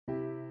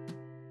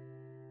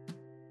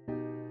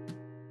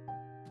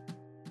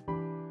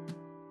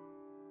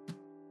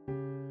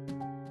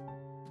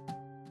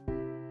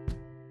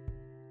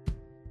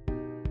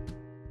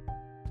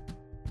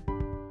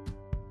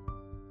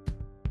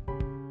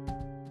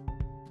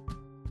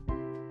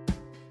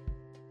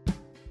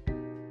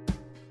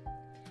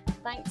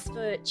Thanks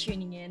for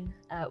tuning in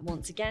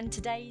once again.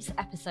 Today's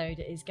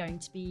episode is going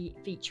to be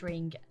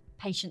featuring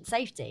patient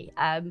safety.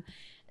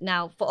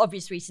 Now, for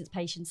obvious reasons,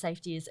 patient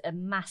safety is a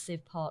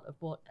massive part of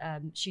what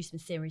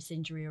Schussman serious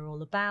injury are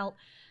all about.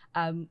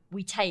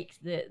 We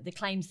take the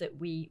claims that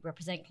we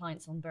represent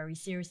clients on very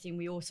seriously, and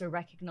we also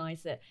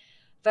recognise that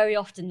very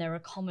often there are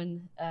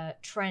common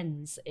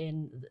trends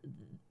in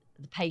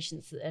the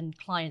patients and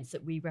clients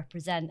that we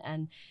represent,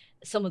 and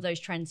some of those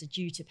trends are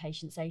due to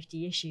patient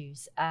safety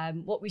issues.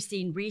 What we've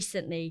seen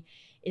recently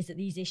is that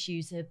these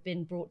issues have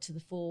been brought to the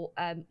fore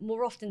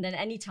more often than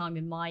any time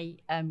in my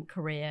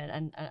career,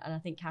 and I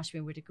think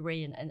Kashmir would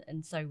agree,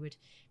 and so would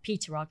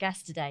Peter, our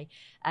guest today.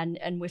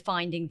 And we're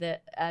finding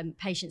that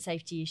patient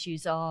safety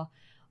issues are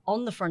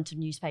on the front of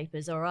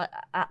newspapers or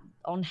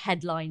on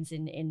headlines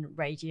in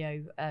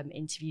radio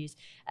interviews,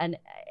 and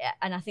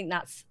I think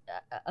that's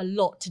a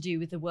lot to do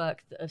with the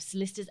work of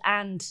solicitors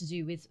and to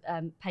do with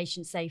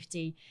patient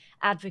safety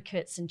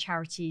advocates and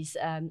charities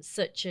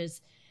such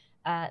as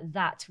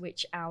that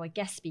which our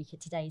guest speaker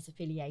today is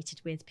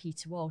affiliated with,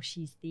 Peter Walsh.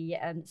 He's the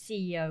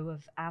CEO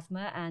of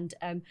AVMA, and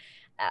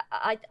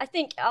I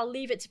think I'll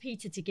leave it to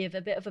Peter to give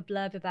a bit of a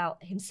blurb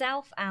about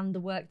himself and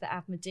the work that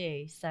AVMA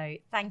do. So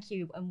thank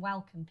you and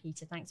welcome,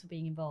 Peter. Thanks for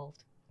being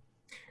involved.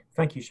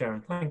 Thank you,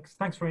 Sharon.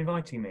 Thanks for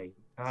inviting me.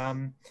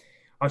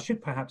 I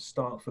should perhaps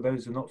start, for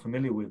those who are not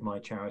familiar with my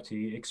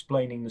charity,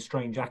 explaining the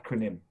strange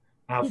acronym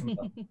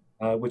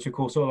AVMA, which of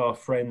course all our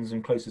friends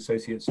and close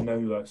associates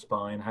know us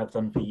by and have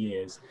done for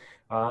years.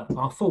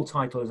 Our full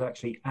title is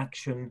actually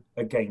Action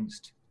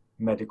Against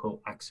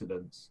Medical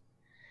Accidents.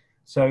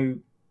 So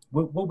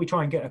what we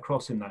try and get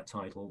across in that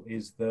title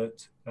is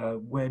that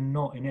we're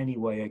not in any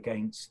way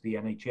against the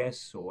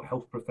NHS or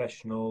health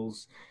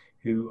professionals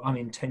who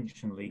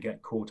unintentionally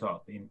get caught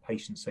up in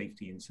patient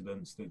safety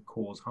incidents that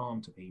cause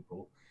harm to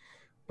people,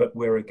 but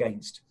we're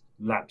against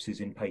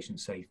lapses in patient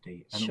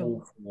safety and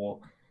all for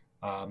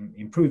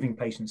improving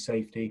patient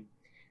safety,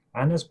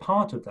 and as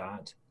part of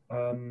that,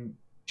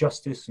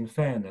 justice and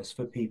fairness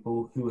for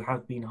people who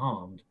have been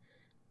harmed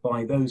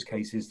by those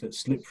cases that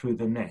slip through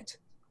the net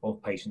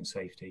of patient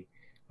safety.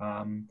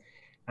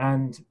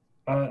 And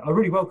I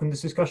really welcome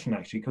this discussion,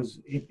 actually, because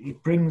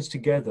it brings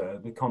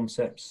together the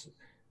concepts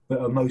that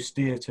are most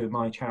dear to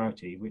my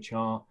charity, which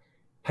are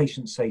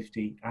patient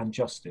safety and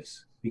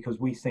justice, because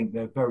we think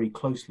they're very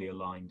closely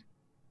aligned.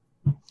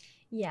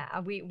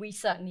 Yeah, we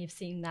certainly have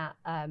seen that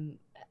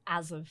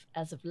as of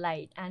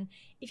late. And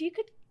if you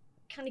could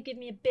kind of give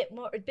me a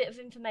bit of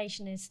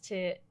information as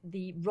to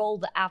the role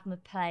that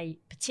AVMA play,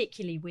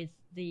 particularly with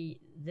the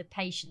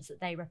patients that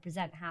they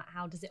represent,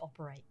 how does it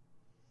operate?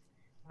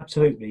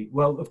 Absolutely.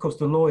 Well, of course,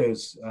 the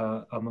lawyers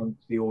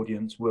amongst the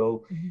audience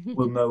will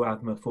know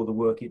AVMA for the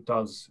work it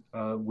does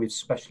with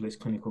specialist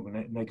clinical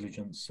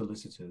negligence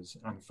solicitors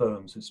and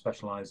firms that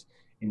specialise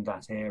in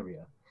that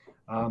area.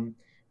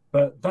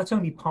 But that's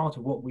only part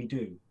of what we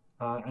do.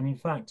 And in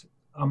fact,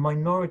 a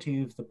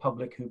minority of the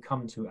public who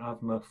come to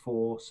AVMA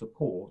for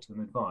support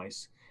and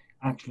advice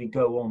actually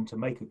go on to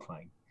make a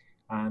claim.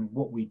 And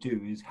what we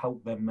do is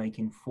help them make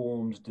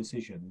informed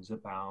decisions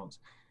about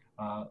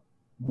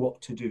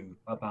what to do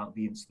about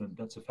the incident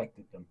that's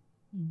affected them.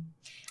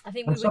 I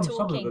think we were talking...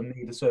 Some of them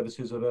need the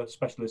services of a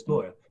specialist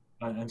lawyer,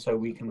 and so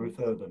we can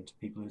refer them to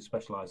people who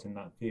specialise in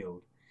that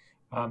field.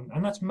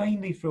 And that's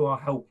mainly through our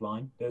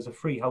helpline. There's a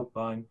free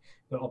helpline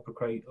that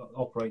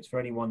operates for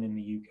anyone in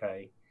the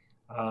UK,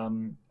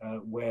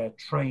 where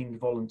trained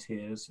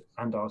volunteers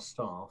and our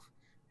staff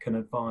can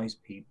advise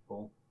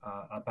people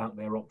about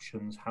their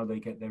options, how they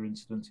get their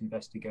incidents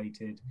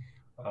investigated,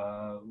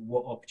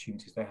 what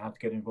opportunities they have to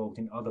get involved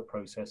in other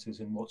processes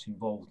and what's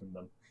involved in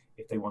them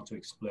if they want to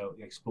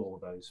explore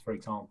those. For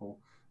example,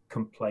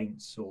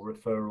 complaints or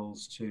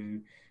referrals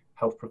to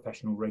health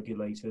professional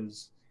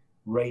regulators,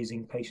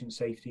 raising patient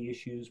safety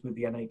issues with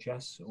the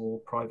NHS or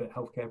private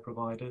healthcare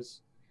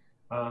providers.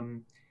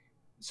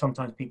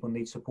 Sometimes people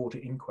need support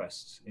at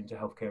inquests into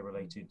healthcare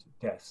related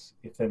deaths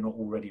if they're not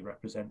already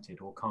represented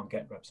or can't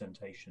get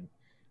representation,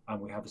 and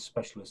we have a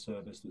specialist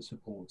service that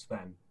supports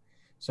them.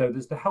 So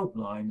there's the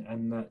helpline,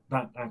 and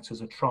that acts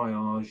as a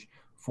triage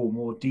for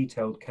more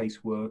detailed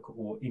casework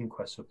or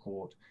inquest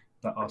support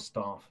that our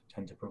staff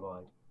tend to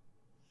provide.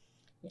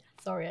 Yeah,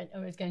 sorry, I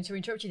was going to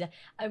interrupt you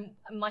there.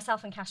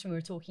 Myself and Kashmir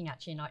were talking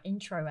actually in our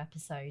intro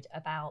episode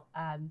about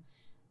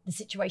the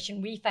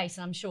situation we face,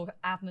 and I'm sure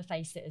AVMA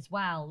faced it as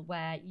well,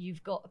 where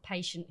you've got a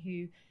patient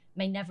who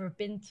may never have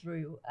been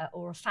through,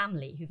 or a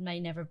family who may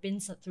never have been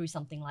through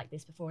something like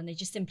this before, and they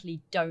just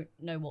simply don't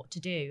know what to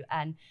do.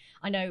 And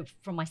I know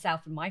from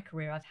myself and my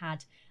career, I've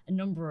had a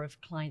number of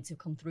clients who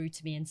come through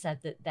to me and said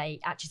that they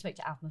actually spoke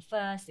to AVMA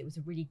first. It was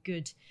a really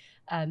good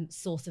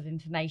source of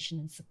information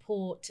and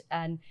support,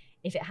 and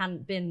if it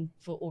hadn't been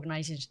for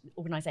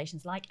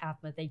organisations like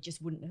AVMA, they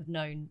just wouldn't have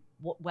known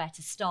where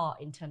to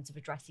start in terms of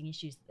addressing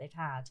issues that they've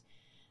had.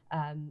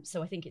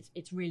 So I think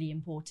it's really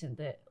important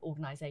that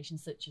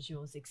organisations such as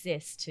yours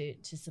exist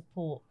to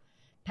support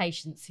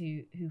patients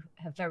who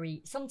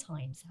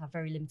sometimes have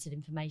very limited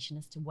information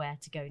as to where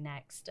to go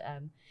next. I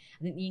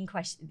think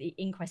the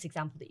inquest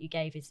example that you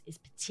gave is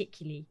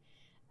particularly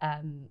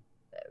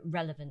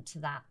relevant to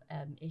that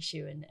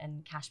issue,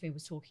 and Kashmir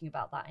was talking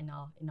about that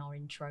in our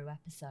intro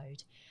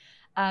episode.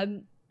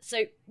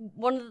 So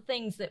one of the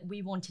things that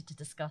we wanted to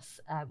discuss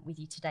with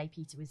you today,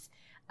 Peter, was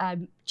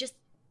just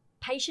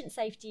patient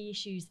safety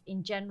issues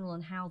in general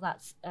and how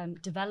that's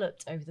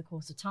developed over the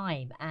course of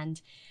time. And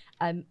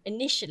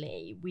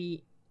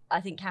initially,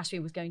 I think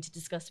Kashmir was going to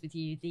discuss with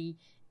you the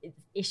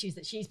issues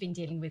that she's been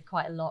dealing with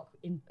quite a lot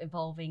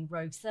involving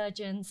rogue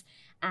surgeons,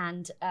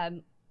 and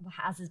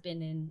has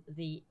been in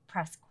the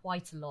press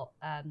quite a lot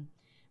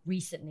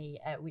recently,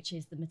 which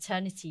is the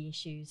maternity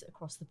issues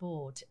across the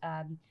board.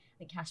 I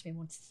think Kashmir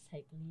wanted to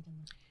take the lead on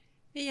that.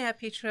 Yeah,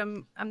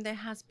 Peter, there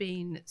has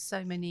been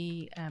so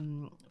many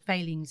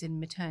failings in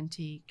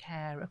maternity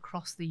care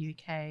across the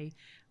UK.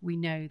 We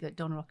know that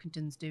Donna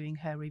Ockenden doing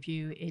her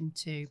review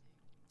into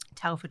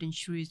Telford and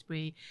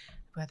Shrewsbury,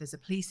 where there's a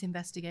police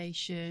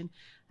investigation.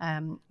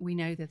 We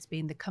know there's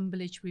been the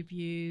Cumberledge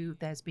review.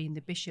 There's been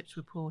the Bishop's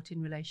report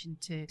in relation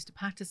to Mr.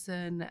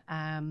 Patterson.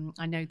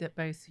 I know that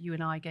both you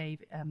and I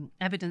gave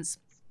evidence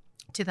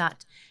to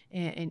that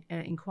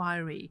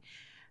inquiry.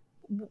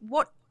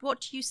 What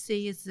do you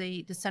see as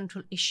the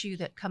central issue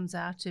that comes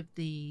out of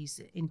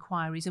these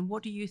inquiries, and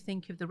what do you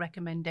think of the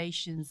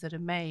recommendations that are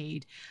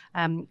made?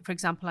 For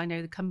example, I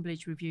know the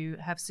Cumberledge Review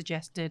have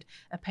suggested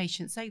a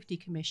patient safety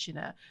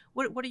commissioner.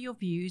 What are your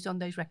views on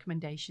those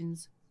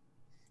recommendations?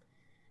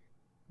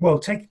 Well,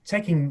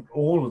 taking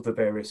all of the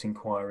various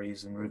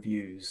inquiries and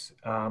reviews,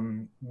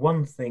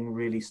 one thing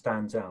really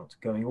stands out,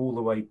 going all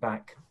the way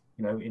back,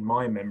 in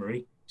my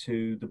memory,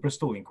 to the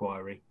Bristol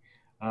inquiry.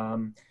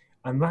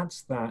 And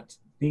that's that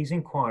these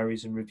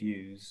inquiries and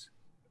reviews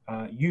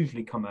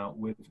usually come out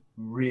with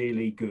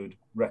really good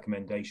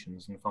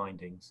recommendations and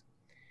findings.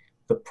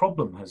 The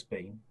problem has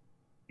been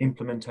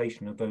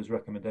implementation of those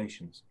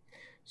recommendations.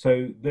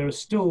 So there are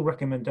still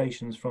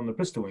recommendations from the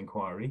Bristol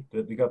inquiry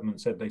that the government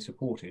said they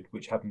supported,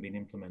 which haven't been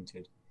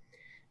implemented.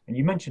 And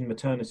you mentioned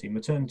maternity.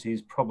 Maternity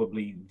is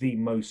probably the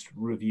most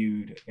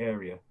reviewed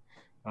area.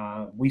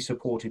 We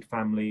supported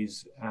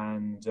families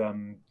and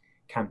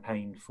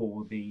campaigned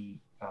for the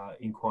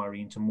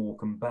inquiry into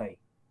Morecambe Bay.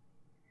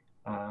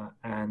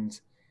 And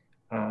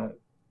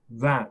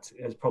that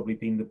has probably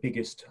been the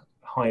biggest,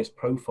 highest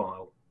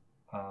profile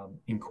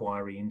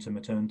inquiry into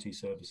maternity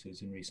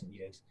services in recent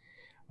years.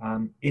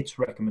 Its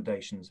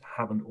recommendations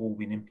haven't all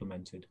been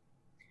implemented.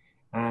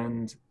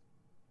 And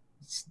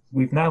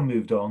we've now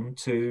moved on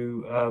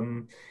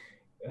to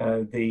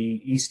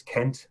the East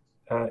Kent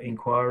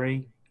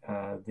inquiry,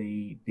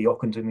 the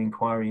Ockenden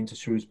inquiry into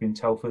Shrewsbury and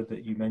Telford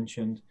that you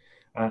mentioned.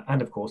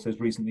 And of course, there's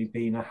recently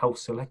been a Health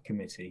Select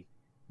Committee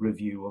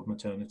review of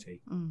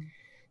maternity.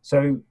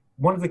 So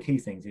one of the key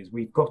things is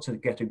we've got to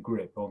get a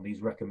grip on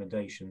these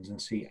recommendations and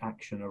see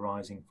action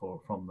arising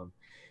from them.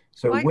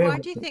 So why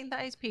do you think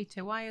that is,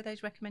 Peter? Why are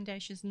those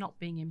recommendations not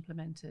being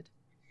implemented?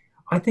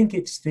 I think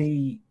it's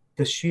the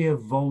sheer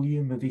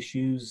volume of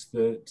issues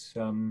that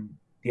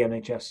the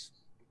NHS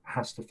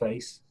has to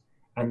face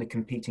and the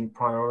competing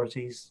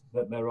priorities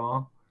that there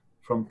are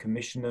from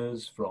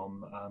commissioners,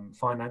 from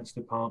finance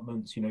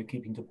departments,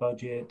 keeping to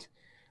budget,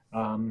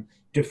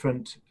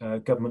 different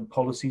government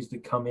policies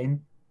that come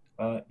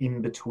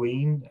in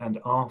between and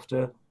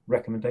after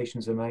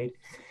recommendations are made.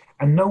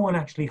 And no one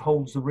actually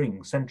holds the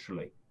ring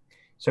centrally.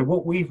 So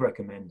what we've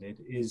recommended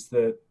is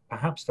that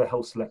perhaps the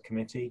Health Select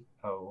Committee,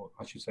 or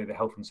I should say the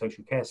Health and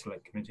Social Care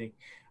Select Committee,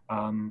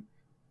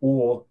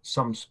 or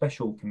some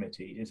special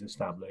committee is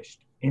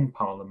established in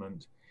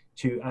Parliament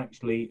to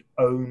actually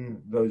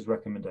own those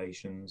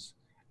recommendations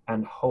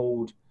and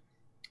hold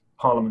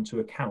Parliament to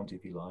account,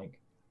 if you like,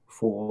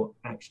 for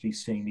actually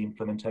seeing the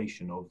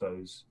implementation of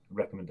those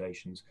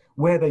recommendations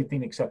where they've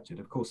been accepted.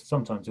 Of course,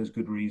 sometimes there's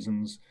good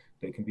reasons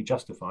that can be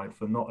justified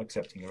for not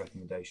accepting a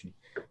recommendation.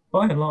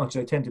 By and large,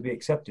 they tend to be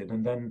accepted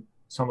and then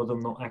some of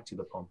them not acted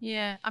upon.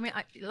 Yeah, I mean,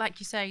 like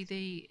you say,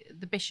 the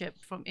Bishop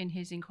in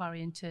his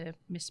inquiry into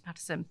Mr.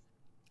 Patterson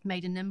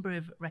made a number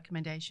of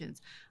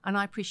recommendations, and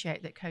I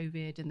appreciate that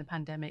COVID and the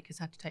pandemic has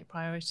had to take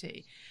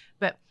priority,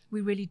 but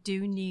we really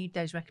do need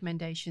those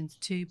recommendations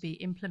to be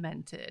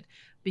implemented,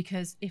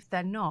 because if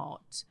they're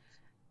not,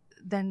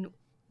 then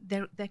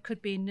there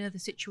could be another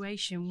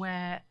situation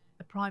where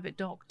a private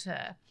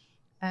doctor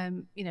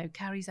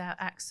carries out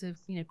acts of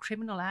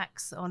criminal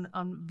acts on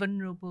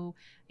vulnerable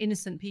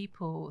innocent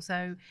people.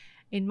 So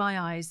in my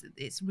eyes,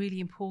 it's really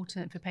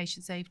important for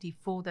patient safety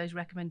for those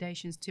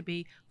recommendations to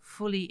be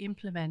fully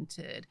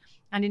implemented.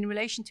 And in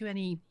relation to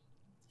any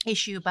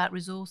issue about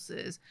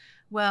resources,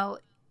 well,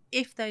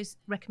 if those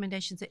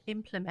recommendations are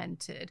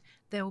implemented,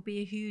 there will be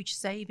a huge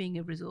saving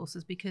of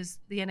resources, because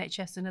the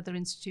NHS and other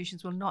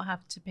institutions will not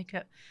have to pick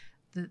up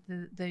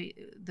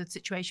the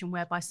situation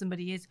whereby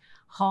somebody is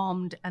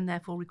harmed and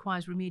therefore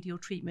requires remedial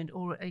treatment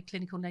or a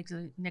clinical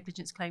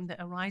negligence claim that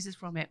arises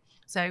from it.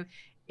 So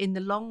in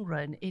the long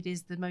run, it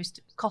is the most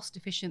cost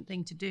efficient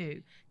thing to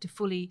do to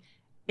fully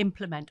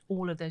implement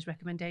all of those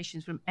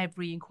recommendations from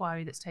every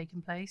inquiry that's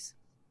taken place?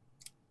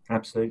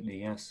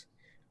 Absolutely, yes.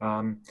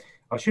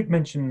 I should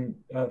mention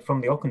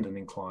from the Ockenden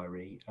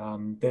inquiry,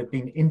 there have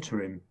been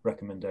interim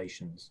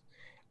recommendations.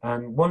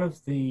 And one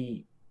of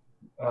the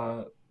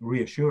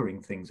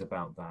reassuring things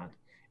about that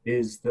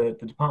is that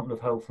the Department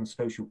of Health and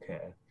Social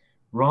Care,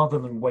 rather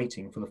than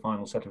waiting for the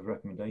final set of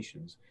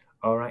recommendations,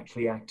 are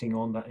actually acting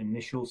on that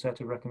initial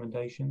set of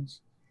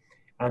recommendations.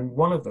 And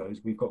one of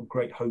those we've got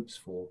great hopes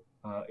for.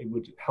 It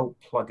would help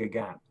plug a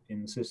gap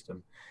in the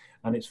system.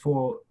 And it's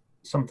for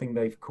something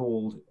they've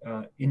called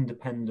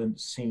independent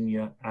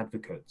senior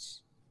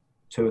advocates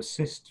to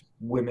assist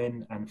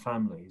women and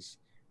families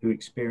who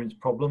experience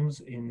problems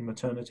in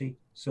maternity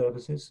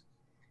services.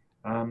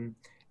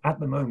 At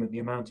the moment, the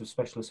amount of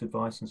specialist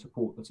advice and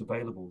support that's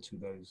available to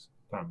those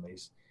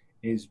families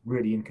is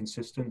really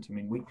inconsistent. I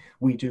mean,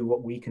 we do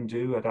what we can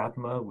do at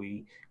ADMA.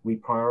 We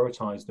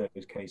prioritise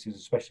those cases,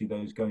 especially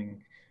those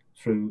going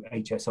through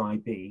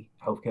HSIB,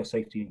 Healthcare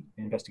Safety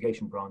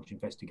Investigation Branch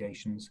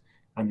investigations,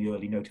 and the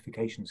early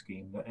notification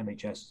scheme that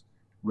NHS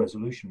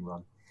Resolution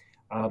run.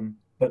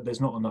 But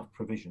there's not enough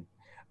provision.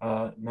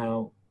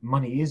 Now,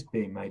 money is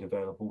being made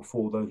available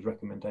for those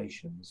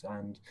recommendations,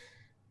 and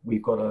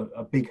we've got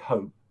a big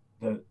hope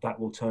that that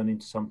will turn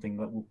into something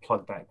that will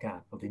plug that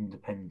gap of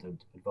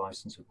independent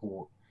advice and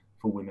support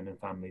for women and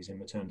families in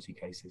maternity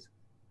cases.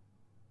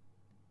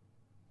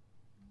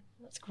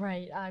 That's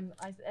great. I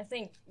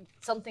think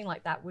something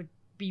like that would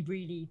be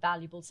really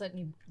valuable.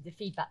 Certainly the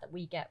feedback that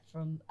we get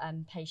from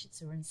patients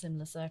who are in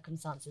similar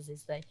circumstances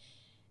is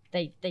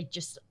they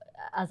just,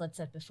 as I'd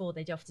said before,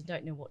 they often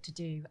don't know what to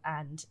do,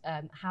 and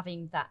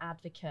having that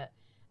advocate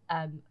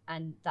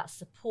and that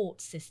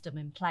support system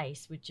in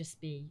place would just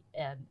be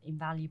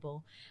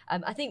invaluable.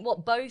 I think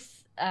what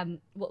both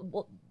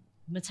what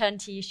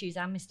maternity issues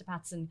and Mr.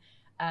 Patterson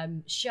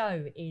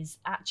show is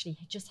actually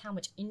just how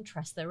much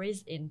interest there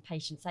is in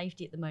patient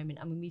safety at the moment.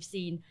 I mean, we've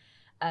seen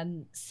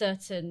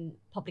certain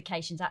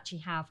publications actually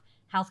have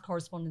health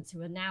correspondents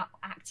who are now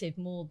active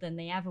more than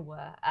they ever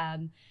were.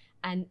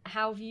 And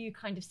how have you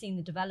kind of seen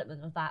the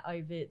development of that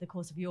over the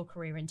course of your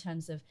career in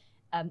terms of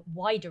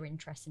wider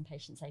interest in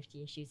patient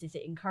safety issues? Is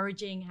it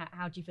encouraging?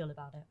 How do you feel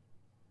about it?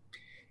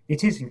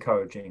 It is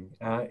encouraging.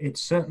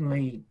 It's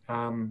certainly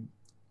on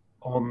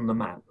the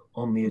map,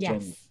 on the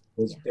agenda. Yes.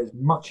 There's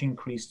much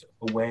increased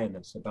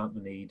awareness about the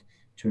need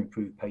to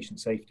improve patient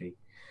safety.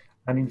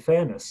 And in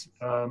fairness,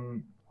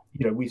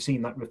 we've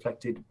seen that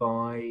reflected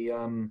by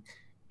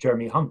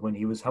Jeremy Hunt when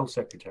he was Health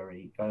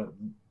Secretary.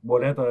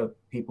 Whatever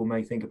people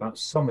may think about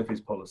some of his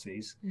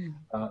policies,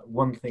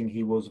 one thing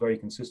he was very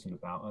consistent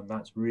about, and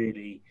that's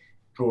really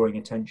drawing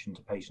attention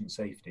to patient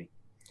safety.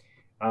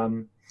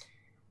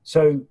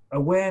 So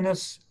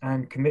awareness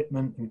and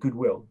commitment and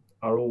goodwill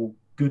are all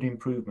good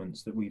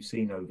improvements that we've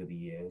seen over the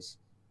years.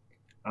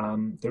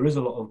 There is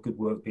a lot of good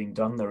work being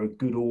done. There are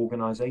good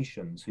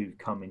organisations who've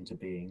come into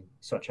being,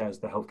 such as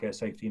the Healthcare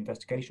Safety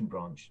Investigation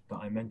Branch that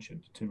I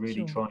mentioned, to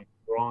really try and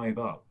drive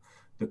up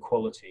the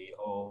quality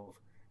of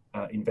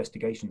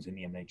investigations in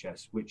the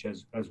NHS, which,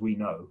 as we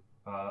know,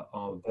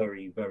 are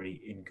very,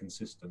 very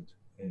inconsistent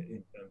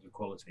in terms of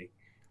quality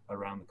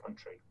around the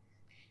country.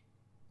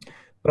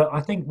 But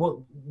I think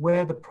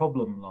where the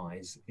problem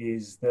lies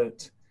is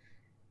that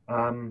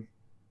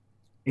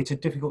it's a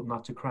difficult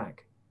nut to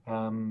crack.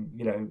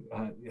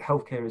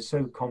 Healthcare is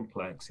so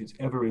complex, it's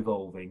ever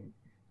evolving.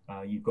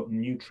 You've got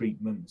new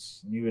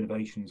treatments, new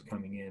innovations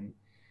coming in.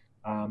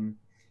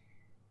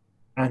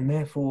 And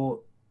therefore,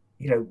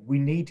 we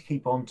need to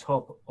keep on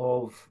top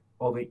of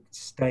it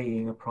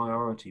staying a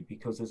priority,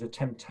 because there's a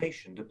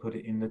temptation to put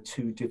it in the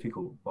too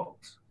difficult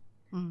box.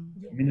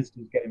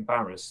 Ministers get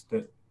embarrassed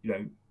that,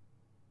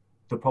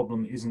 the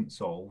problem isn't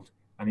solved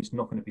and it's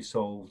not going to be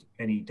solved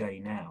any day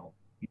now.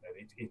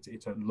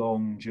 It's a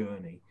long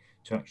journey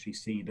to actually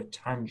see the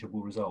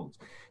tangible results.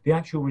 The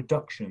actual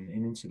reduction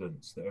in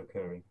incidents that are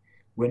occurring,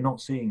 we're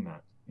not seeing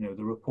that.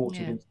 The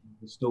reported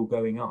incidents are still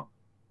going up.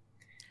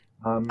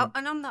 And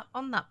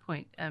on that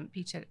point,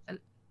 Peter,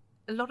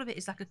 a lot of it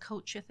is like a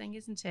culture thing,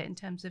 isn't it? In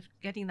terms of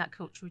getting that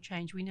cultural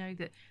change, we know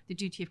that the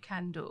duty of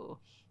candour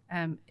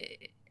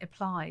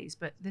applies,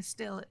 but there's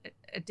still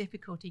a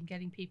difficulty in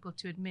getting people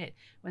to admit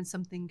when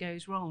something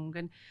goes wrong.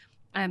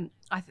 And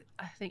I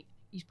think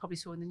you probably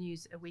saw in the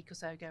news a week or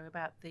so ago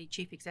about the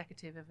chief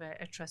executive of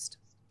a trust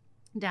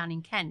down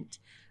in Kent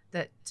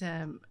that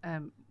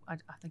I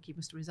think he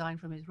must have resigned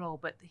from his role,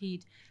 but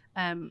he'd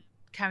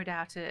carried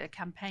out a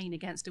campaign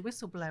against a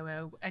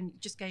whistleblower and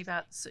just gave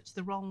out such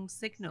the wrong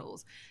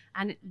signals.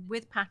 And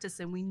with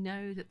Patterson, we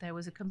know that there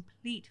was a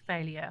complete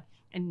failure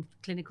in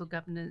clinical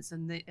governance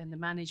and the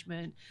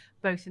management,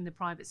 both in the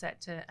private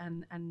sector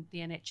and the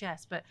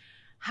NHS. But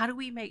how do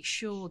we make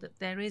sure that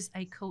there is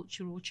a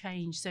cultural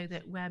change so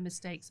that where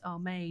mistakes are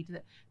made,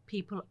 that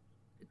people,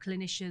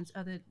 clinicians,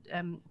 other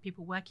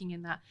people working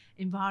in that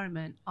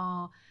environment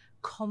are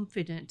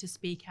confident to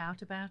speak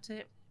out about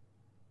it?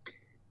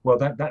 Well,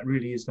 that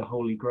really is the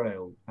holy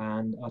grail.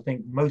 And I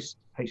think most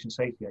patient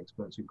safety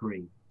experts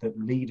agree that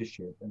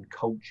leadership and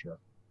culture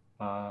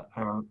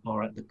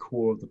are at the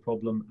core of the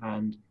problem,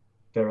 and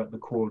they're at the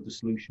core of the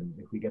solution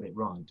if we get it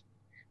right.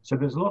 So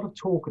there's a lot of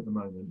talk at the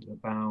moment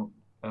about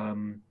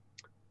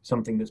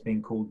something that's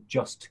being called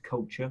just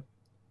culture,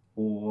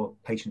 or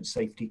patient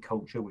safety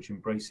culture, which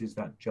embraces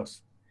that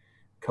just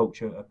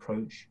culture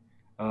approach.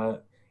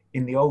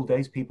 In the old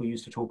days, people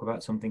used to talk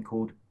about something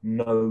called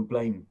no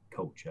blame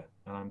culture.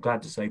 And I'm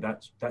glad to say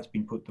that's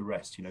been put to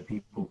rest. You know,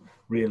 people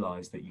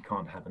realize that you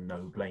can't have a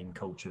no blame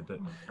culture, that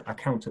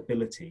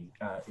accountability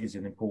is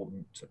an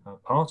important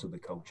part of the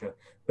culture,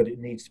 but it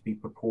needs to be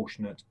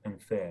proportionate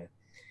and fair.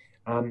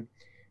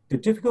 The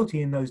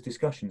difficulty in those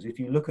discussions, if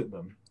you look at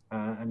them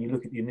and you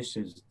look at the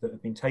initiatives that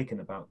have been taken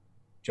about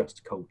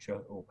just culture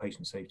or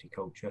patient safety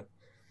culture,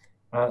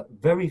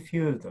 very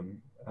few of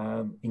them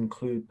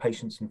include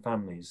patients and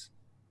families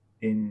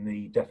in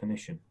the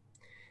definition.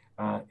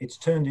 It's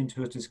turned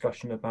into a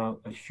discussion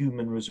about a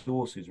human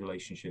resources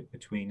relationship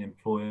between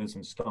employers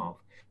and staff,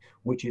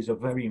 which is a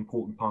very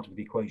important part of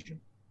the equation.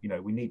 You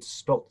know, we need to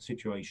stop the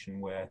situation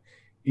where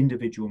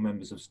individual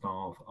members of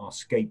staff are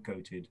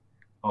scapegoated,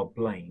 are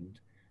blamed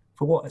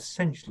for what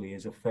essentially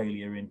is a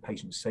failure in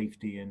patient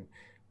safety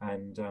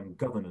and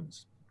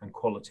governance and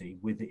quality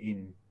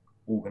within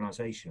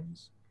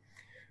organizations.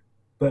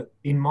 But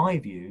in my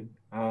view,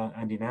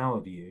 and in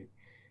our view,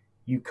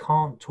 you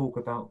can't talk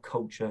about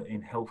culture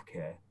in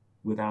healthcare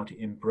without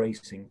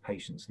embracing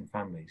patients and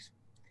families.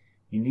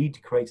 You need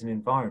to create an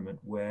environment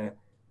where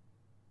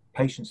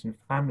patients and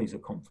families are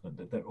confident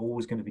that they're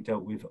always going to be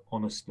dealt with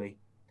honestly,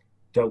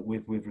 dealt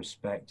with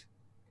respect,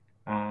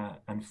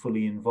 and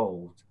fully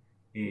involved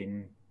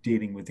in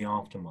dealing with the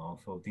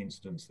aftermath of the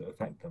incidents that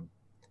affect them.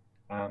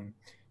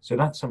 So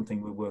that's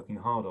something we're working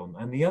hard on.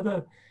 And the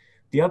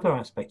other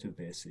aspect of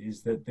this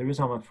is that there is,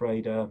 I'm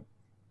afraid, a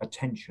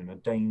tension, a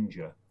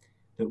danger,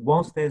 that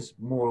whilst there's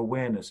more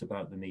awareness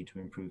about the need to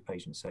improve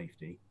patient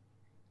safety,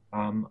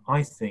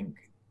 I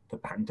think the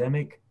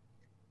pandemic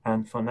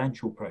and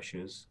financial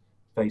pressures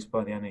faced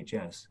by the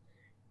NHS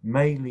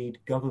may lead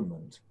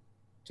government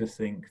to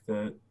think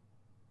that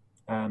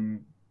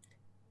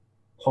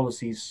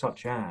policies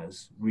such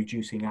as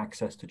reducing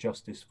access to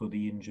justice for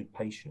the injured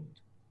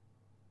patient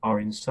are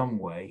in some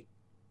way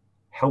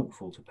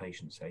helpful to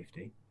patient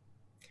safety,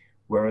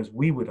 whereas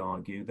we would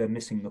argue they're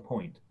missing the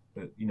point,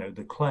 that, you know,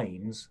 the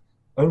claims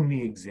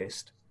only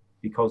exist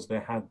because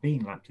there have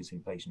been lapses in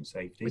patient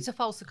safety. It's a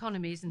false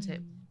economy, isn't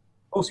it?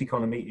 False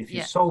economy. If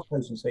you solve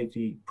patient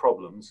safety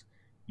problems,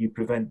 you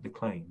prevent the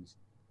claims.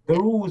 There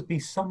will always be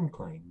some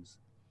claims.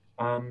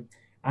 And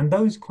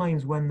those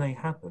claims, when they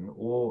happen,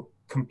 or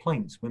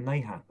complaints when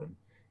they happen,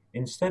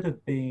 instead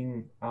of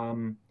being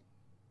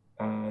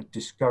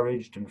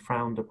discouraged and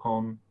frowned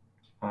upon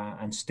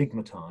and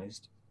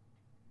stigmatized,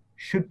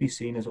 should be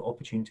seen as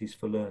opportunities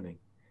for learning.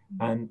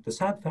 And the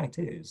sad fact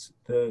is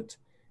that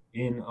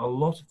in a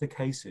lot of the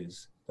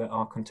cases that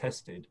are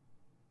contested,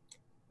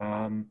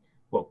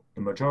 well,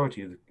 the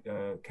majority of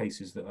the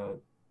cases that are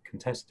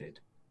contested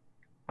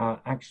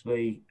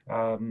actually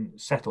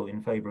settle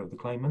in favor of the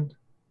claimant.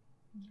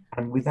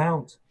 And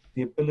without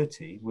the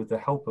ability, with the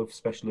help of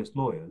specialist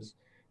lawyers,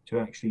 to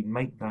actually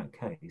make that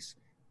case,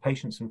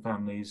 patients and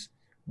families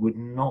would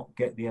not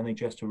get the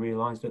NHS to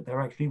realise that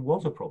there actually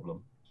was a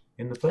problem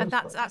in the first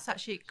place. That's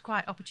actually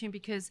quite opportune,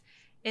 because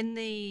in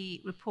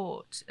the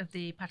report of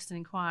the Patterson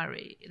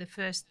Inquiry,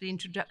 the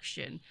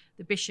introduction,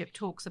 the Bishop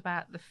talks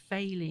about the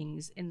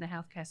failings in the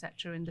healthcare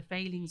sector and the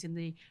failings in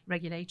the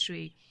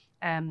regulatory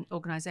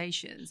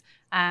organisations,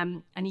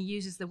 and he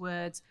uses the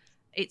words,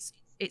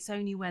 it's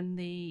only when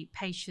the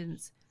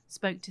patients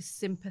spoke to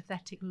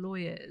sympathetic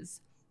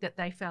lawyers that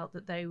they felt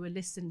that they were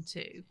listened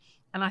to.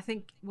 And I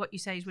think what you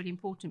say is really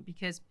important,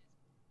 because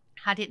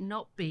had it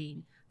not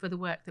been for the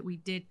work that we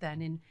did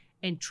then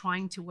in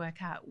trying to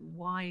work out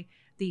why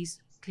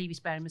these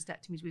cleavage-sparing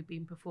mastectomies were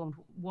being performed,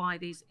 why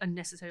these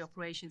unnecessary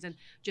operations, and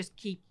just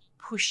keep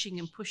pushing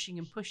and pushing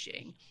and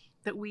pushing,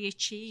 that we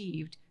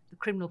achieved the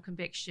criminal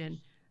conviction,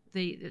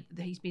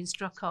 he's been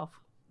struck off,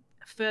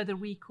 further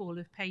recall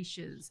of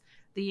patients,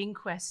 the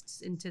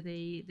inquests into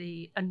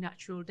the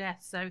unnatural death.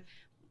 So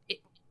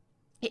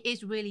it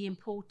is really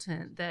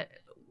important that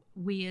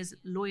we as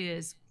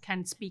lawyers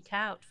can speak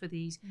out for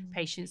these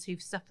patients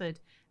who've suffered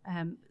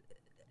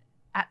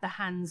at the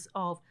hands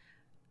of,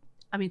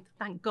 I mean,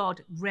 thank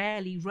God,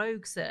 rarely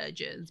rogue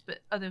surgeons, but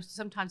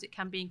sometimes it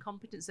can be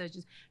incompetent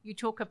surgeons. You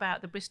talk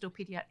about the Bristol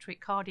paediatric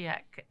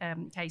cardiac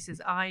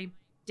cases. I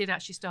did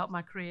actually start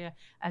my career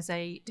as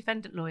a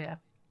defendant lawyer.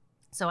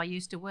 So I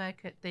used to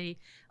work at the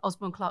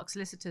Osborne Clark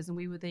Solicitors, and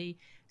we were the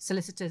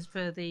solicitors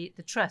for the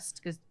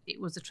trust, because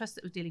it was the trust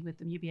that was dealing with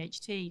them,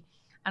 UBHT.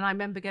 And I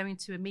remember going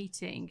to a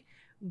meeting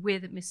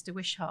with Mr.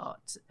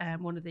 Wishart,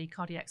 one of the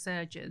cardiac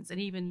surgeons. And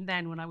even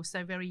then, when I was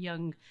so very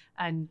young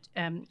and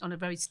on a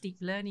very steep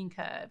learning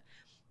curve,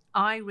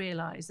 I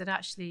realised that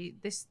actually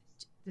this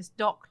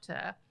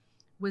doctor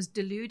was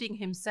deluding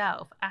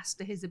himself as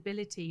to his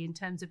ability in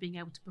terms of being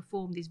able to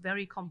perform these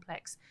very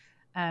complex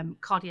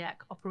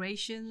cardiac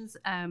operations.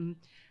 And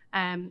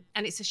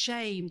it's a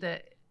shame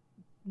that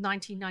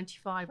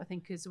 1995, I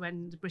think, is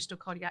when the Bristol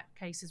cardiac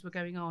cases were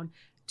going on,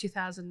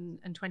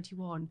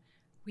 2021,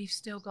 we've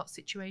still got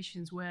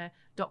situations where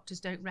doctors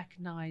don't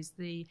recognise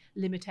the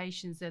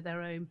limitations of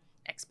their own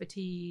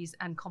expertise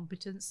and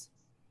competence.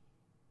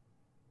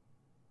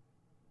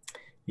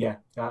 Yeah,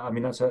 I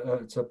mean, it's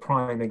a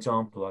prime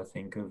example, I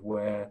think, of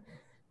where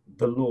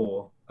the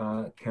law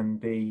can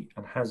be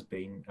and has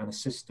been an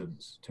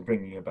assistance to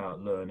bringing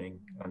about learning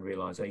and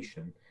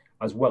realization,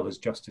 as well as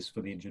justice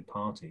for the injured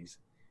parties.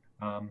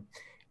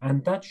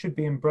 And that should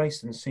be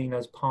embraced and seen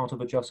as part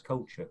of a just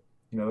culture.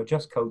 You know, a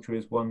just culture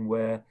is one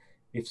where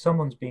if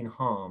someone's been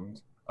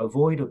harmed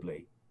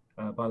avoidably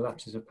by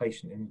lapses of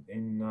patient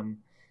in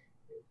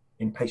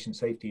patient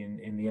safety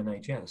in the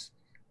NHS,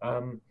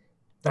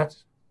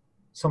 that's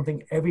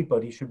something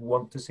everybody should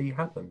want to see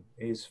happen,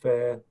 is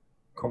fair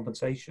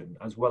compensation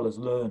as well as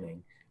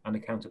learning and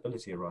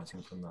accountability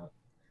arising from that.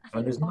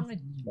 I think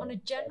on a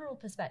general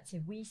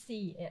perspective, we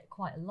see it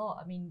quite a lot.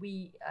 I mean,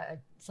 we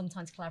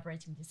sometimes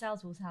collaborating with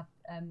yourselves, we'll have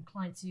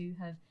clients who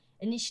have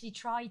initially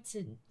tried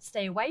to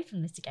stay away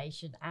from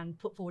litigation and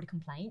put forward a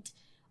complaint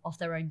off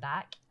their own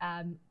back.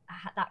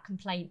 That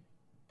complaint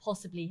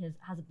possibly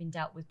hasn't been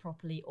dealt with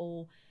properly,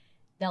 or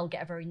they'll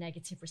get a very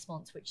negative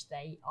response, which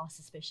they are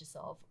suspicious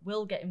of.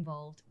 We'll get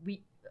involved.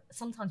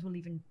 Sometimes we'll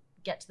even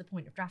get to the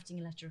point of drafting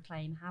a letter of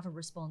claim, have a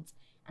response,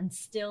 and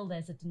still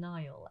there's a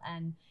denial.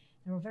 And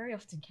there are very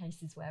often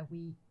cases where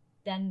we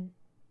then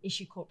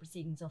issue court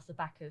proceedings off the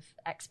back of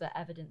expert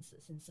evidence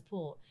that's in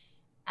support.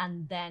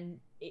 And then,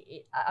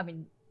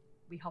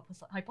 we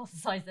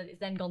hypothesize that it's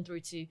then gone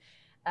through to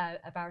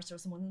a barrister or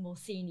someone more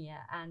senior,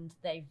 and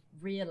they've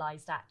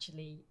realised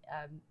actually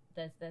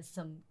there's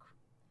some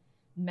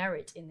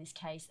merit in this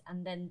case,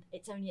 and then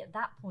it's only at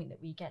that point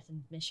that we get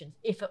an admission,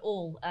 if at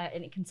all,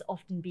 and it can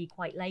often be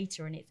quite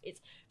later. And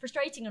it's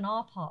frustrating on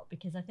our part,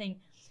 because I think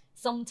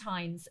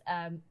sometimes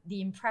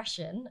the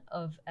impression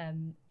of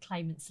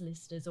claimant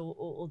solicitors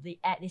or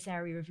this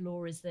area of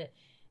law is that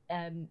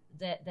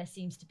there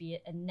seems to be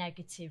a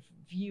negative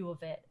view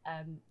of it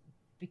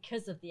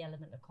because of the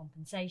element of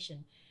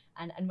compensation.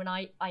 And when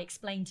I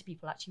explain to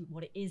people actually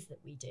what it is that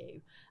we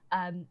do,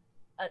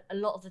 a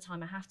lot of the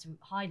time I have to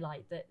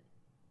highlight that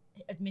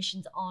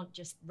admissions aren't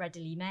just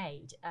readily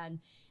made, and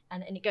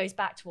it goes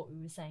back to what we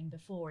were saying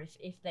before.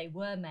 If they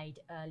were made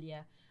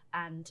earlier,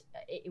 and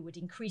it would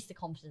increase the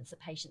confidence that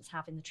patients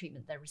have in the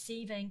treatment they're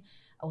receiving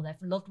or their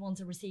loved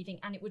ones are receiving,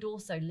 and it would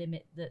also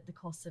limit the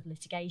costs of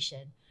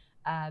litigation.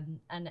 And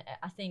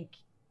I think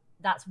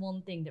that's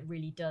one thing that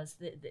really does,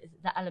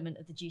 the element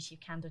of the duty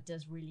of candour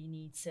does really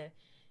need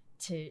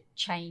to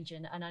change,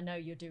 and I know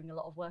you're doing a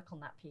lot of work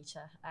on that,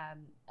 Peter,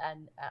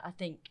 and I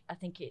think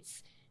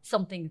it's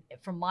something,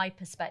 from my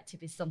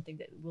perspective, is something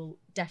that will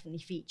definitely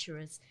feature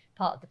as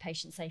part of the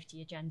patient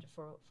safety agenda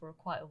for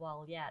quite a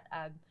while yet.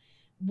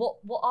 What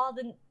are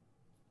the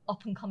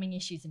up and coming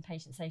issues in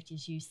patient safety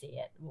as you see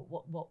it?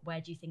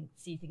 Where do you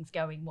see things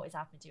going? What is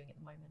AVMA doing at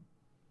the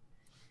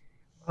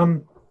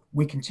moment?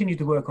 We continue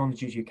to work on the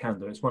duty of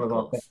candour. It's one of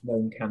our best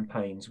known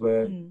campaigns,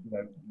 where you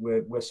know,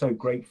 we're so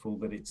grateful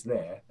that it's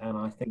there, and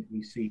I think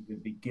we see the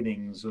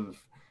beginnings of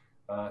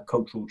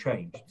cultural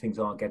change. Things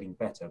are getting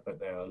better, but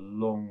they're a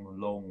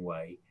long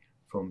way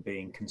from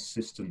being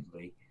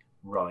consistently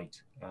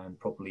right and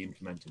properly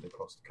implemented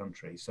across the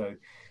country. So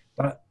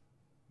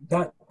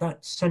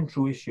that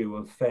central issue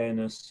of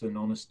fairness and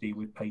honesty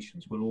with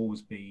patients will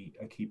always be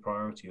a key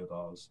priority of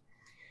ours.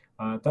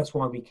 That's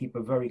why we keep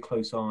a very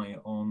close eye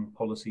on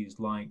policies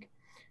like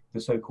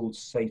the so-called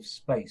safe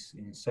space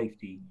in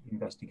safety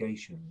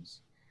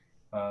investigations,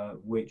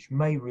 which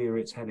may rear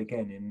its head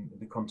again in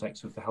the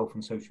context of the Health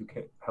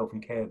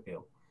and Care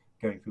Bill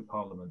going through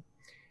Parliament.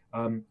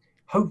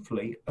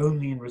 Hopefully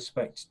only in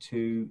respect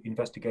to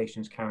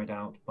investigations carried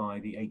out by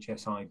the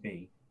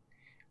HSIB,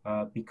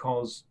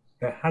 because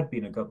there had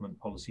been a government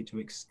policy to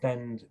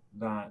extend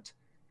that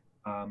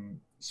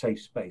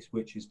safe space,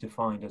 which is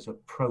defined as a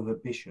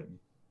prohibition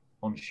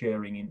on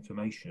sharing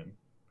information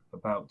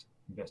about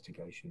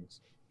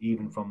investigations,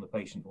 even from the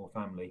patient or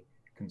family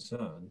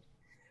concerned.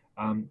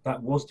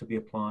 That was to be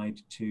applied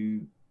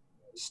to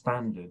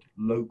standard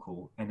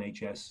local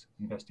NHS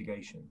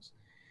investigations.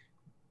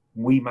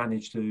 We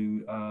managed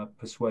to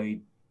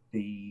persuade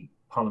the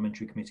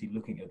parliamentary committee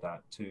looking at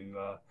that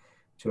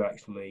to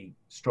actually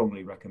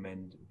strongly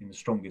recommend in the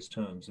strongest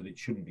terms that it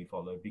shouldn't be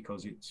followed,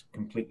 because it's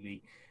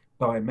completely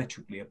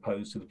diametrically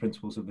opposed to the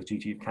principles of the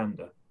duty of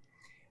candour.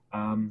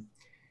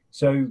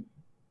 So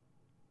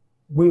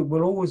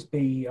we'll always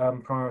be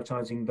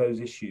prioritising those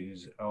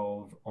issues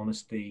of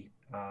honesty,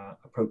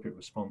 appropriate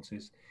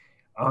responses.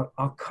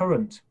 Our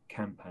current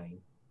campaign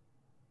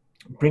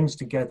brings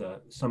together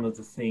some of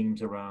the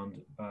themes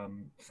around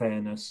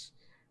fairness,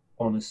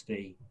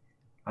 honesty,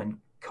 and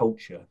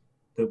culture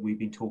that we've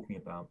been talking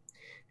about.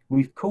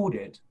 We've called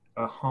it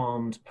a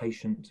harmed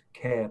patient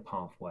care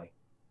pathway.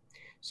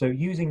 So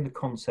using the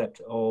concept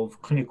of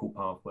clinical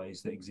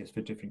pathways that exist for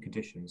different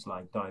conditions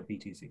like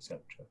diabetes, etc.,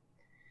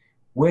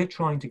 we're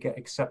trying to get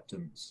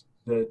acceptance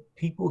that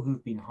people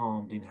who've been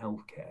harmed in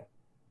healthcare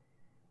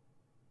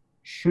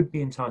should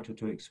be entitled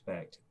to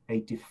expect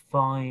a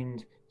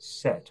defined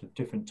set of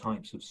different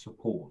types of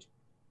support.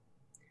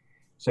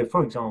 So,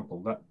 for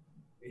example, that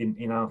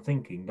in our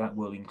thinking, that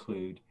will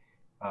include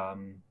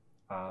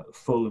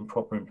full and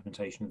proper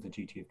implementation of the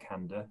duty of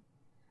candour,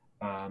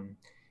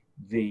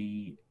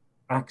 the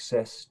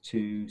access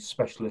to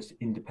specialist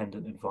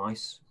independent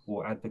advice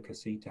or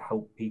advocacy to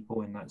help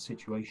people in that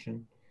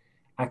situation,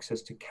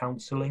 access to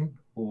counselling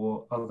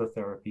or other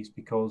therapies,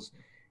 because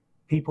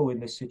people in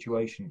this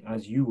situation,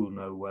 as you will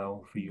know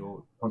well for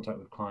your contact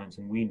with clients,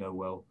 and we know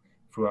well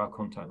through our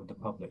contact with the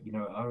public,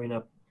 are in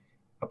a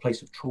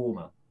place of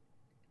trauma.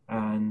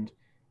 And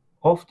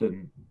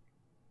often,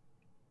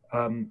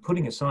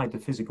 putting aside the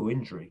physical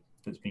injury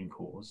that's been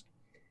caused,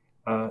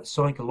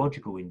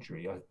 psychological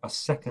injury, a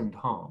second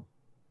harm,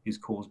 is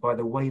caused by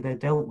the way they're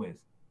dealt with,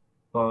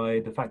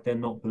 by the fact they're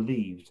not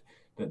believed,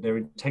 that their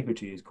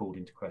integrity is called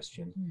into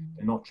question.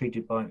 They're not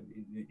treated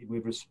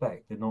with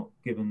respect. They're not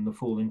given the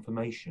full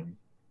information,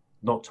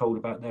 not told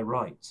about their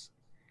rights.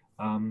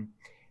 And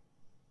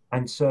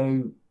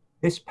so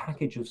this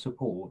package of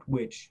support,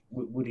 which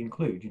would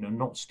include,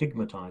 not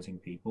stigmatizing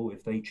people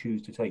if they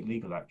choose to take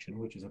legal action,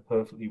 which is a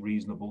perfectly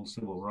reasonable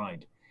civil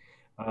right,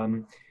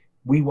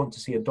 we want to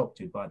see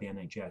adopted by the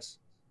NHS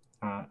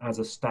as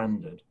a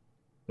standard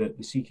that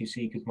the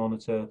CQC could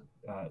monitor,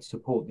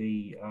 support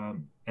the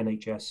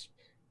NHS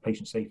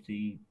patient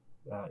safety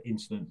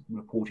incident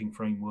reporting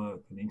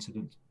framework and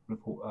incident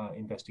report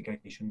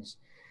investigations.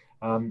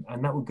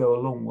 And that would go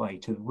a long way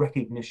to the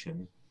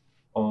recognition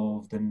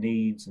of the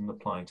needs and the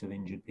plight of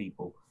injured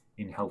people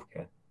in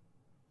healthcare.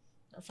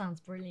 That sounds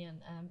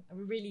brilliant.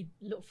 We really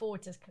look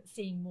forward to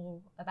seeing more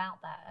about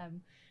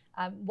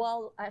that.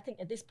 While I think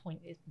at this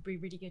point it'd be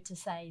really good to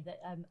say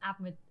that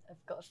AVMA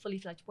have got a fully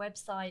fledged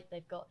website,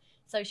 they've got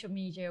social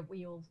media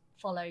we all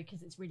follow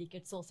because it's a really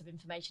good source of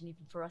information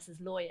even for us as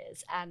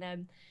lawyers.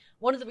 And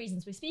one of the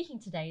reasons we're speaking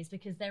today is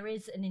because there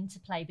is an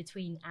interplay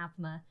between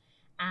AVMA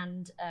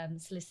and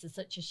solicitors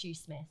such as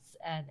Shoosmiths,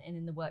 and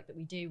in the work that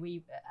we do,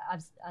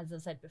 as I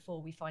said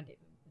before, we find it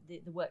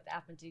the work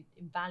that AVMA do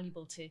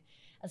invaluable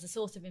as a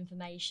source of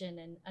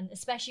information, and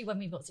especially when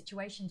we've got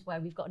situations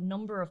where we've got a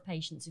number of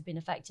patients who've been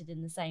affected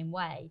in the same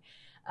way.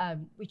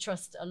 We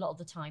trust a lot of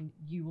the time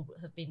AVMA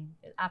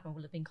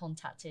will have been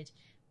contacted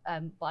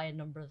by a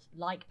number of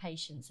like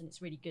patients, and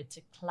it's really good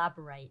to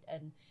collaborate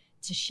and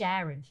to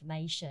share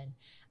information.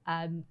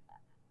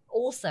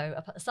 Also,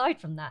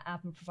 aside from that,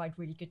 AVMA provide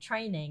really good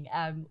training.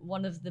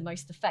 One of the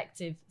most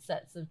effective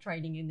sets of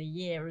training in the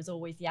year is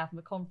always the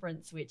AVMA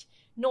conference, which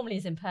normally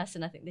is in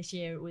person. I think this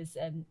year it was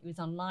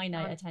online.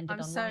 I attended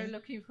online. I'm so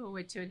looking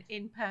forward to an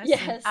in-person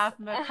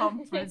AVMA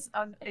conference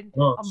on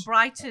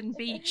Brighton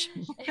Beach.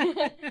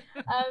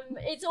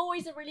 It's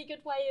always a really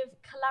good way of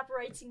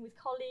collaborating with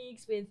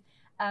colleagues, with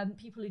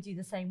people who do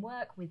the same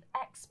work, with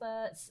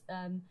experts,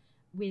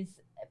 with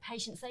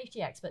patient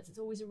safety experts. It's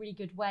always a really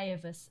good way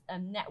of us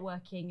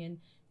networking and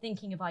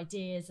thinking of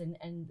ideas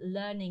and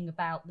learning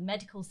about the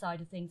medical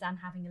side of things and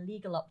having a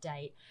legal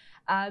update.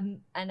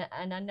 And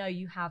I know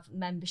you have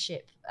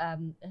membership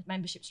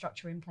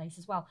structure in place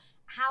as well.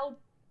 How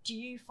do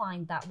you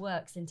find that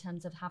works in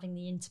terms of having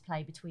the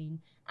interplay between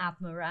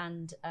AVMA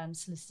and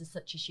solicitors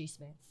such as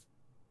Shoosmiths?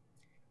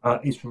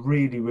 It's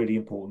really, really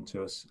important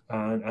to us.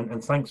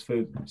 And thanks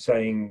for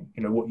saying,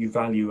 what you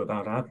value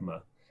about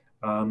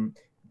AVMA.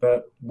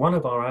 But one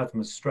of our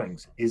AVMA's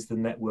strengths is the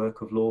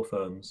network of law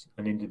firms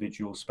and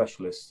individual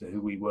specialists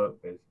who we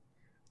work with.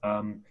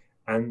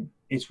 And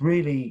it's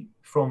really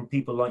from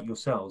people like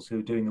yourselves who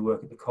are doing the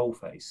work at the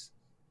coalface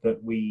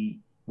that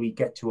we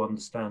get to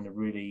understand and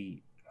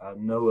really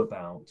know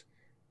about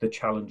the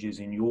challenges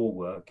in your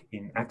work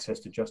in access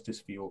to justice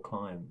for your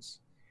clients.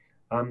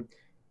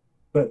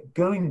 But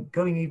going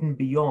even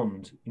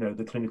beyond,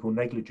 the clinical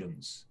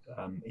negligence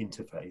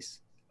interface,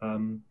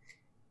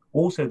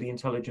 also the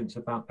intelligence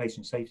about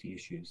patient safety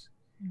issues.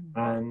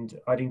 And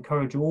I'd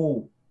encourage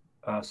all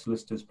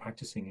solicitors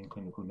practicing in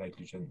clinical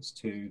negligence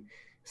to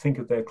think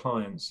of their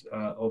clients,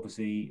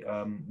 obviously,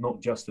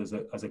 not just as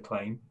a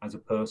claim, as a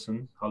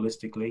person,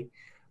 holistically,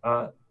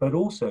 but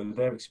also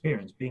their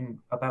experience being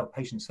about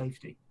patient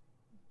safety.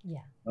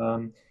 Yeah.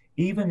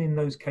 Even in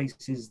those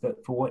cases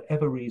that, for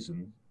whatever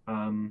reason,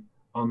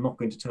 are not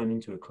going to turn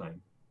into a claim,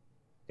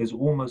 there's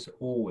almost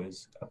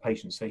always a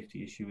patient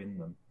safety issue in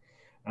them.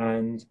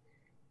 And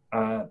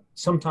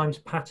sometimes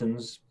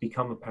patterns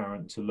become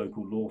apparent to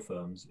local law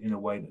firms in a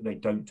way that they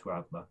don't to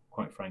AVMA,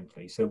 quite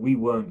frankly. So we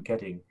weren't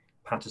getting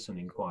Patterson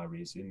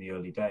inquiries in the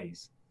early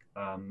days.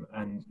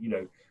 And,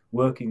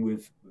 working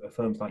with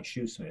firms like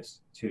Shoosmiths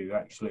to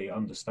actually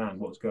understand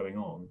what's going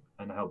on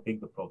and how big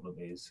the problem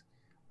is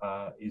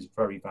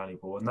very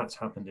valuable. And that's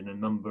happened in a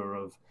number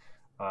of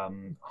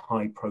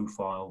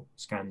high-profile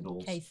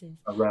scandals cases.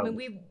 Around. I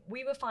mean,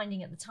 we were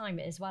finding at the time,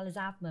 as well as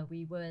AVMA,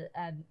 we were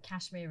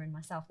Kashmir and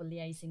myself were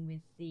liaising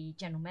with the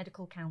General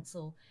Medical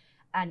Council,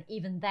 and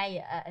even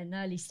they, at an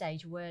early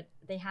stage,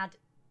 they had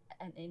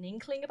an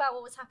inkling about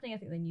what was happening. I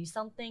think they knew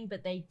something,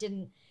 but they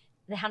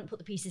they hadn't put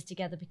the pieces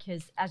together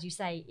because, as you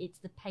say, it's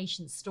the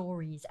patient's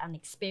stories and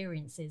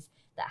experiences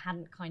that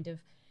hadn't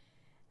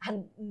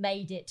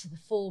made it to the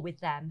fore with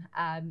them,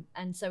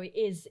 and so it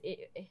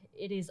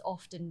is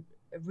often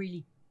a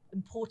really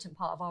important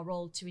part of our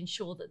role to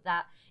ensure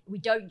that we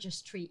don't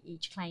just treat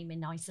each claim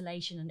in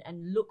isolation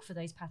and look for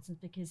those patterns,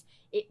 because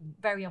it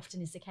very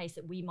often is the case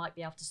that we might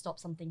be able to stop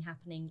something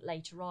happening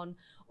later on.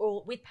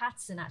 Or with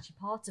Patterson, actually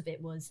part of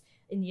it was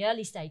in the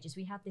early stages,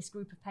 we had this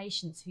group of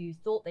patients who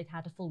thought they'd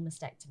had a full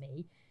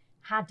mastectomy,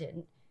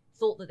 hadn't,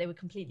 thought that they were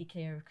completely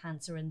clear of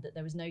cancer and that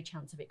there was no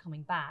chance of it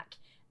coming back,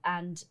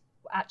 and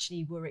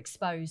actually were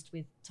exposed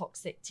with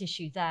toxic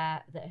tissue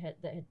there that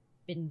had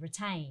been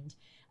retained.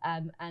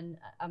 And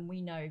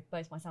we know,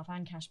 both myself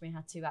and Kashmir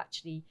had to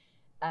actually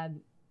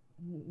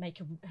make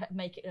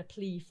it a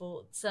plea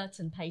for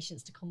certain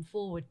patients to come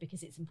forward,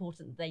 because it's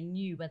important that they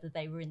knew whether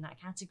they were in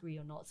that category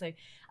or not. So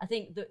I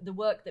think the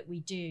work that we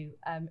do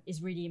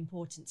is really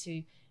important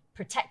to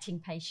protecting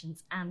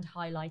patients and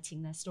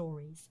highlighting their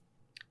stories.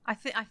 I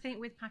think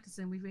with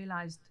Patterson, we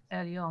realised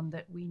early on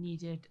that we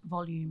needed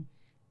volume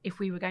if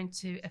we were going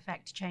to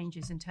effect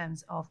changes in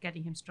terms of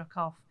getting him struck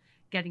off,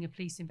 getting a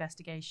police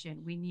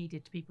investigation. We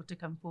needed people to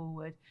come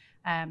forward,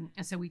 and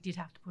so we did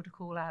have to put a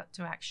call out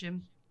to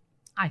action.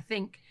 I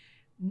think,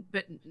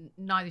 but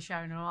neither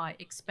Sharon nor I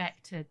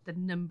expected the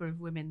number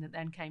of women that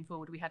then came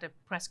forward. We had a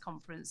press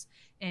conference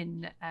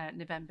in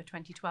November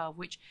 2012,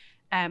 which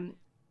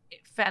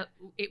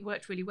it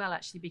worked really well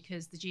actually,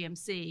 because the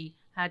GMC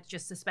had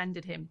just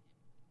suspended him.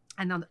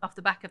 And off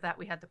the back of that,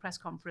 we had the press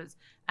conference,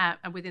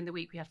 and within the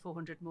week we had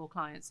 400 more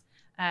clients.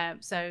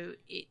 So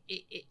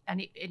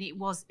it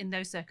was in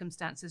those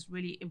circumstances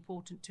really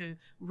important to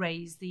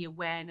raise the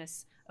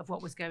awareness of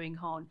what was going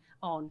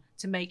on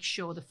to make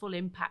sure the full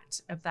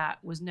impact of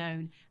that was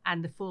known,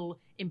 and the full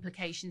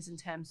implications in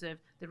terms of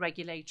the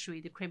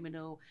regulatory, the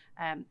criminal,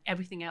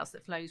 everything else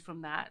that flows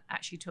from that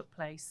actually took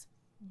place.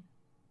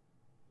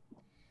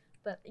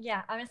 But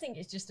yeah, I think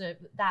it's just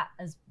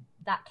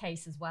that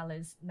case, as well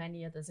as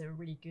many others, are a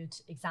really good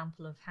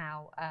example of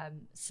how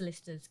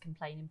solicitors can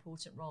play an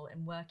important role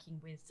in working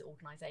with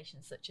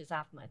organisations such as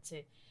AVMA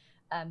to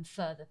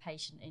further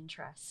patient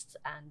interests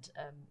and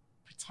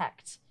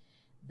protect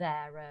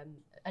their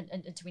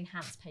and to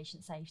enhance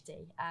patient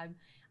safety.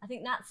 I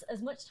think that's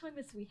as much time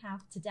as we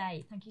have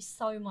today. Thank you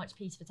so much,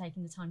 Peter, for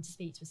taking the time to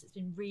speak to us. It's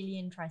been really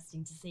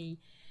interesting to see.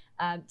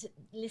 To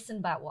listen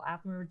about what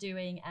AVMA are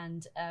doing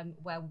and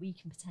where we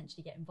can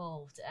potentially get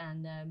involved,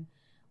 and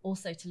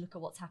also to look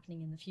at what's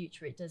happening in the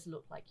future. It does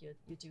look like you're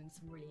doing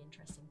some really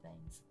interesting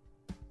things.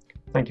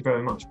 Thank you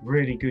very much.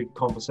 Really good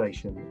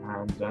conversation,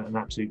 and an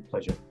absolute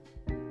pleasure.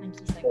 Thank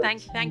you so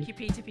much. Thank you,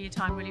 Peter, for your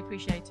time. Really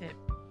appreciate it.